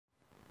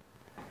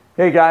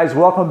Hey guys,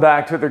 welcome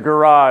back to the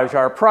garage.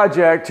 Our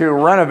project to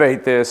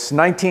renovate this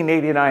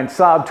 1989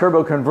 Saab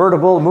turbo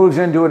convertible moves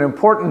into an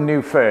important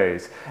new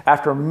phase.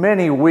 After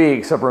many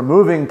weeks of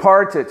removing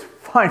parts, it's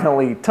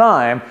finally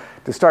time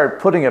to start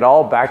putting it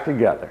all back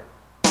together.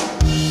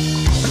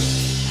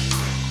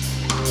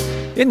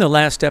 In the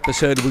last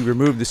episode, we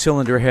removed the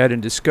cylinder head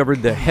and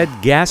discovered the head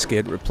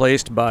gasket,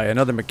 replaced by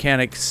another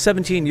mechanic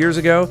 17 years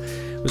ago,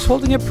 was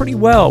holding up pretty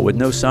well with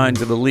no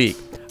signs of a leak.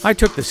 I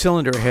took the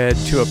cylinder head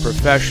to a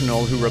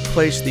professional who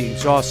replaced the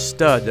exhaust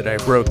stud that I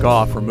broke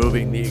off,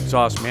 removing the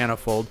exhaust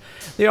manifold.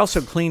 They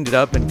also cleaned it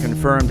up and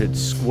confirmed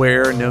it's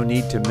square, no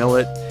need to mill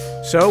it.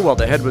 So while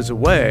the head was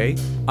away,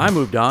 I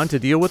moved on to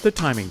deal with the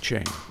timing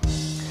chain.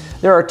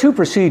 There are two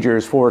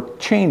procedures for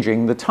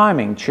changing the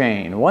timing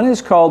chain. One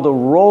is called the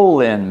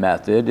roll-in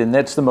method, and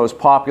that's the most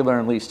popular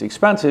and least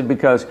expensive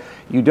because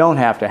you don't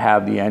have to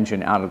have the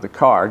engine out of the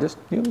car. Just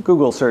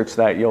Google search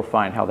that, you'll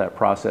find how that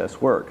process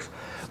works.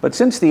 But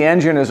since the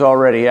engine is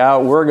already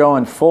out, we're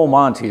going full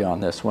Monty on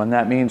this one.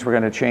 That means we're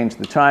going to change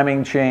the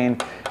timing chain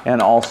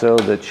and also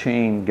the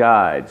chain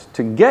guides.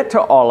 To get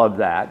to all of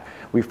that,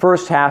 we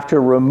first have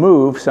to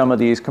remove some of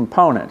these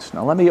components.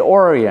 Now let me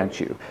orient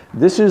you.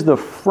 This is the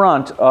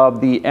front of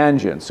the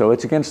engine, so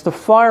it's against the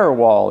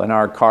firewall in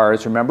our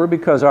cars, remember,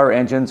 because our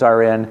engines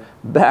are in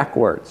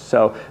backwards.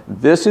 So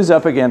this is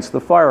up against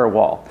the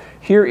firewall.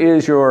 Here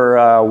is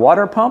your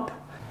water pump,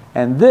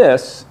 and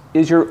this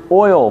is your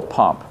oil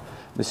pump.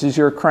 This is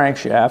your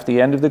crankshaft, the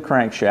end of the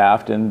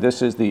crankshaft, and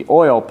this is the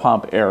oil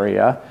pump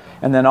area.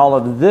 And then all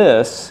of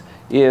this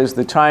is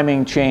the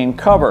timing chain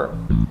cover.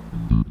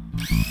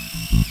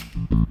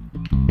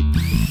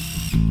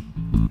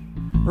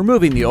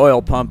 Removing the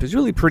oil pump is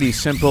really pretty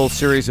simple.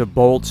 Series of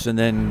bolts and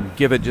then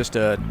give it just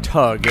a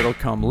tug, it'll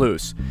come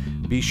loose.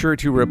 Be sure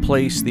to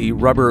replace the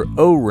rubber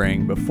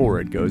O-ring before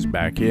it goes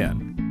back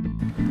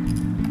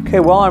in. Okay,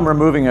 while I'm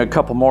removing a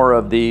couple more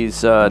of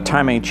these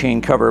timing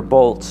chain cover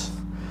bolts,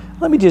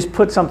 let me just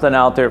put something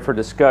out there for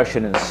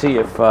discussion and see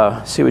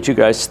what you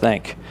guys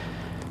think.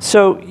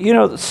 So, you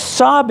know,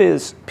 Saab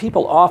is,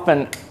 people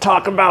often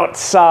talk about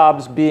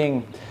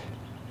Saabs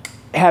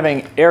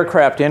having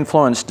aircraft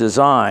influenced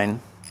design.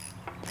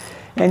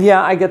 And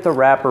yeah, I get the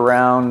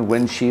wraparound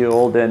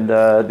windshield and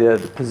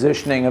the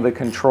positioning of the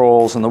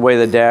controls and the way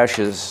the dash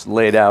is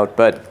laid out,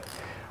 but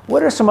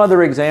what are some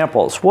other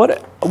examples?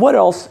 What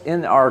else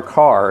in our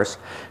cars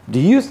do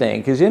you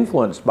think is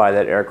influenced by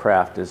that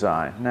aircraft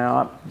design?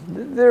 Now,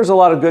 there's a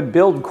lot of good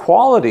build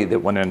quality that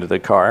went into the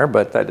car,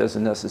 but that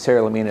doesn't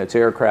necessarily mean it's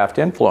aircraft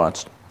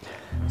influenced.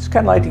 Just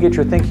kind of like to get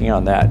your thinking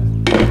on that.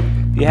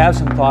 If you have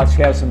some thoughts,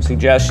 you have some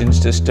suggestions,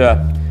 just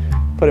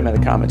put them in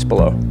the comments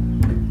below.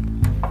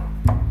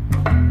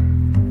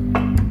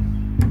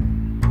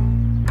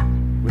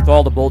 With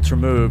all the bolts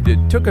removed,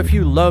 it took a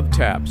few love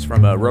taps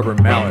from a rubber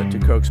mallet to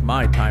coax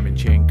my timing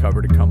chain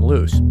cover to come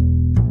loose.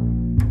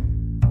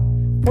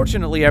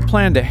 Fortunately, I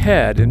planned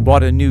ahead and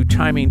bought a new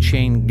timing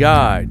chain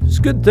guide. It's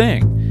a good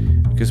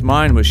thing, because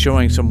mine was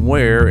showing some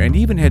wear and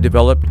even had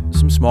developed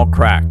some small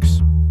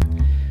cracks.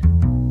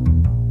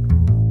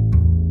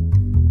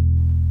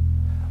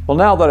 Well,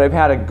 now that I've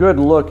had a good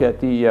look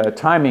at the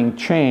timing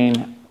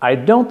chain, I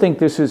don't think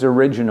this is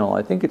original.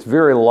 I think it's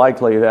very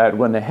likely that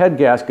when the head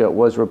gasket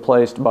was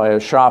replaced by a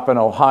shop in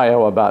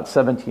Ohio about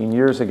 17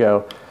 years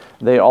ago,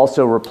 they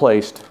also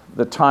replaced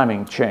the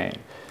timing chain.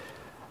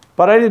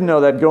 But I didn't know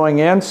that going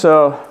in,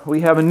 so we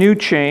have a new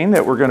chain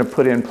that we're going to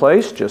put in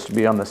place just to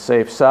be on the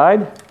safe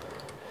side.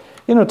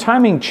 You know,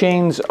 timing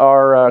chains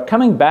are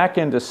coming back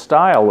into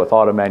style with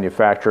auto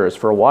manufacturers.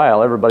 For a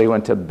while, everybody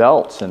went to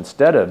belts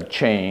instead of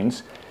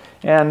chains,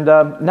 and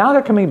now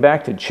they're coming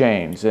back to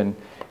chains. And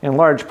in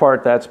large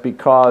part, that's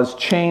because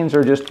chains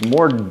are just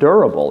more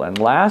durable and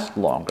last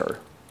longer.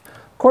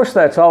 Of course,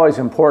 that's always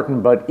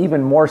important, but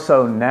even more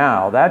so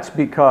now. That's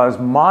because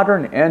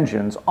modern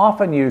engines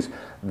often use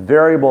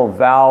variable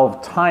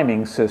valve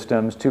timing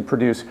systems to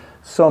produce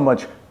so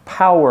much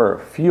power,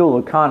 fuel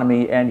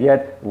economy, and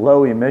yet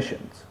low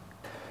emissions.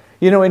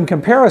 You know, in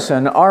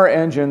comparison, our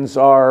engines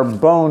are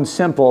bone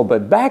simple,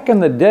 but back in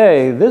the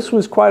day, this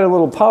was quite a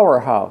little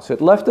powerhouse. It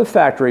left the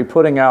factory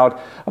putting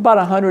out about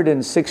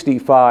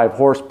 165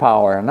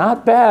 horsepower.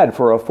 Not bad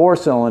for a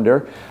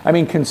four-cylinder. I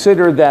mean,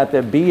 consider that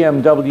the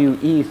BMW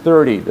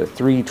E30, the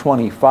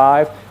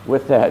 325,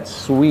 with that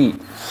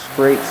sweet,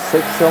 straight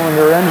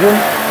six-cylinder engine,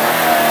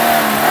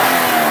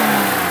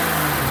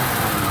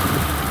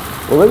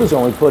 well, it was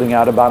only putting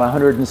out about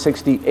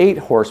 168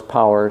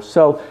 horsepower.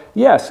 So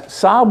yes,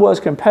 Saab was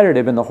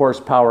competitive in the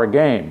horsepower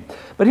game.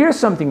 But here's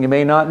something you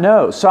may not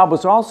know. Saab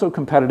was also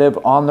competitive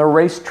on the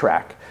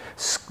racetrack.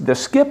 The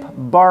Skip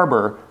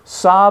Barber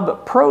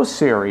Saab Pro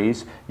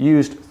Series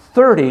used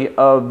 30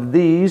 of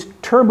these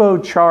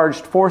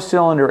turbocharged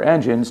four-cylinder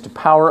engines to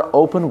power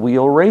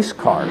open-wheel race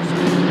cars.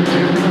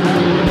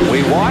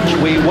 We watch,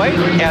 we wait,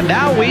 and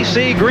now we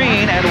see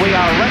green, and we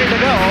are ready to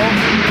go.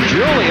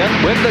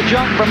 Julian with the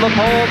jump from the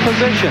pole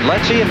position.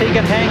 Let's see if he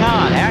can hang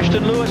on.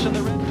 Ashton Lewis in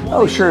the red.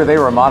 Oh sure, they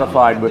were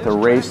modified with a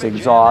race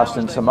exhaust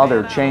and some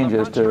other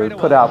changes to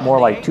put out more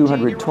like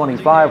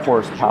 225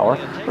 horsepower,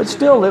 but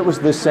still it was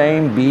the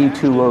same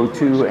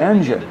B202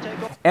 engine.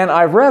 And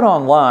I've read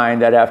online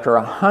that after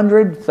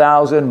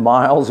 100,000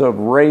 miles of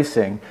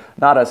racing,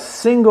 not a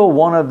single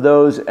one of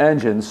those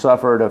engines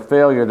suffered a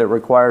failure that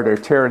required a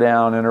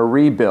teardown and a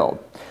rebuild.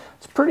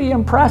 It's pretty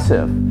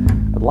impressive.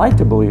 I'd like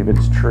to believe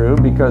it's true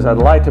because I'd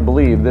like to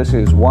believe this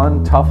is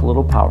one tough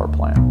little power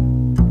plant.